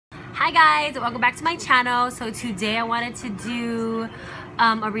Hi guys, welcome back to my channel. So today I wanted to do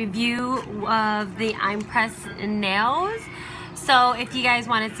a review of the Press nails. So if you guys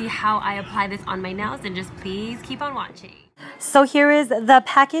want to see how I apply this on my nails, then just please keep on watching. So here is the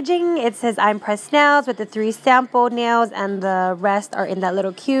packaging. It says Press nails with the 3 sample nails, and the rest are in that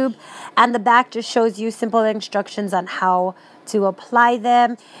little cube. And the back just shows you simple instructions on how to apply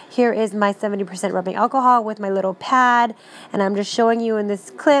them. Here is my 70% rubbing alcohol with my little pad, and I'm just showing you in this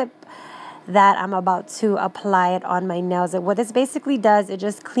clip that I'm about to apply it on my nails. And what this basically does, it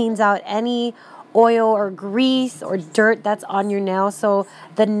just cleans out any oil or grease or dirt that's on your nail, so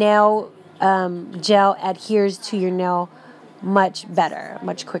the nail gel adheres to your nail much better,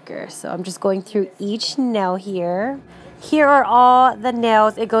 much quicker. So I'm just going through each nail here. Here are all the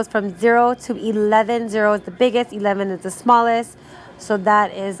nails. It goes from 0 to 11. 0 is the biggest, 11 is the smallest. So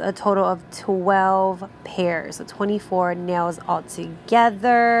that is a total of 12 pairs. So 24 nails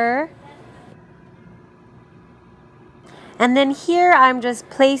altogether. And then here I'm just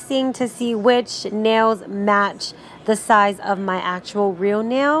placing to see which nails match the size of my actual real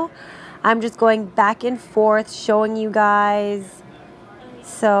nail. I'm just going back and forth showing you guys.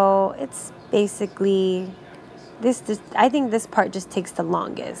 So it's basically I think this part just takes the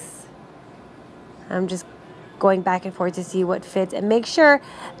longest. I'm just going back and forth to see what fits and make sure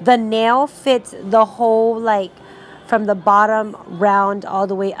the nail fits the whole, like from the bottom round all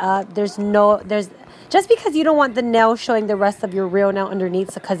the way up. Just because you don't want the nail showing the rest of your real nail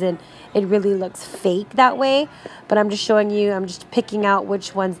underneath, because it really looks fake that way. But I'm just showing you, I'm just picking out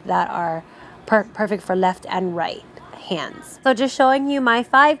which ones that are perfect for left and right hands. So just showing you my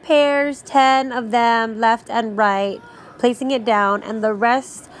 5 pairs, 10 of them left and right, placing it down, and the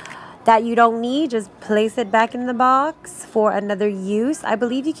rest that you don't need, just place it back in the box for another use. I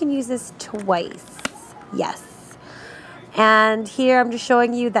believe you can use this twice. Yes. And here I'm just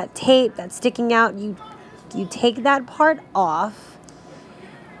showing you that tape that's sticking out. You take that part off,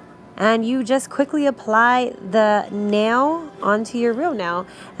 and you just quickly apply the nail onto your real nail.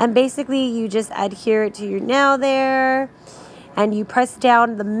 And basically you just adhere it to your nail there, and you press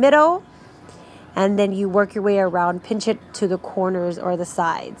down the middle, and then you work your way around, pinch it to the corners or the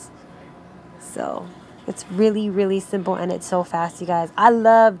sides. So it's really, really simple, and it's so fast, you guys. I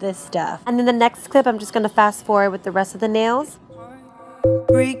love this stuff. And then the next clip, I'm just going to fast forward with the rest of the nails.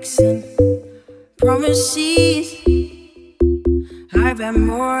 Breaks and promises, I've had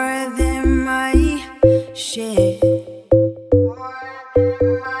more than my share.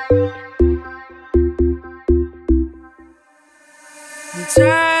 I'm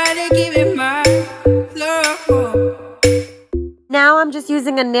trying to give it my love. Now I'm just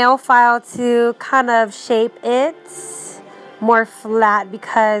using a nail file to kind of shape it more flat,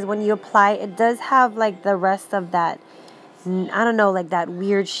 because when you apply it does have like the rest of that, I don't know, like that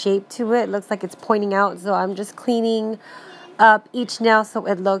weird shape to it. It looks like it's pointing out. So I'm just cleaning up each nail so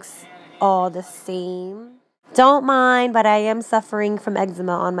it looks all the same. Don't mind, but I am suffering from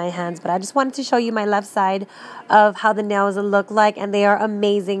eczema on my hands. But I just wanted to show you my left side of how the nails look like, and they are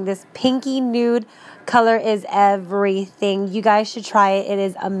amazing. This pinky nude color is everything. You guys should try it. It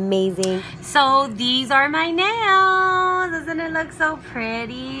is amazing. So these are my nails. Doesn't it look so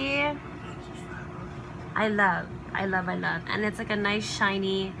pretty? I love. And it's like a nice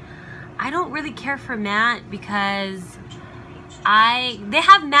shiny. I don't really care for matte because they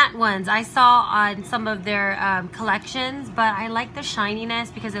have matte ones I saw on some of their collections, but I like the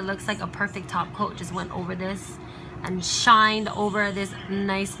shininess because it looks like a perfect top coat just went over this and shined over this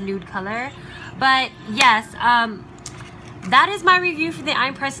nice nude color. But yes, that is my review for the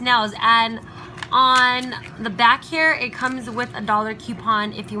Press nails. And on the back here, it comes with a $1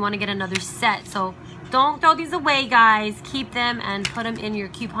 coupon if you want to get another set. So don't throw these away, guys. Keep them and put them in your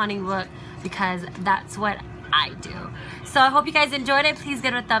couponing book, because that's what I do. So I hope you guys enjoyed it. Please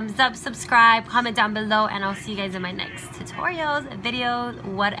give it a thumbs up, subscribe, comment down below, and I'll see you guys in my next tutorials, videos,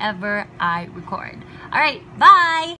 whatever I record. All right, bye.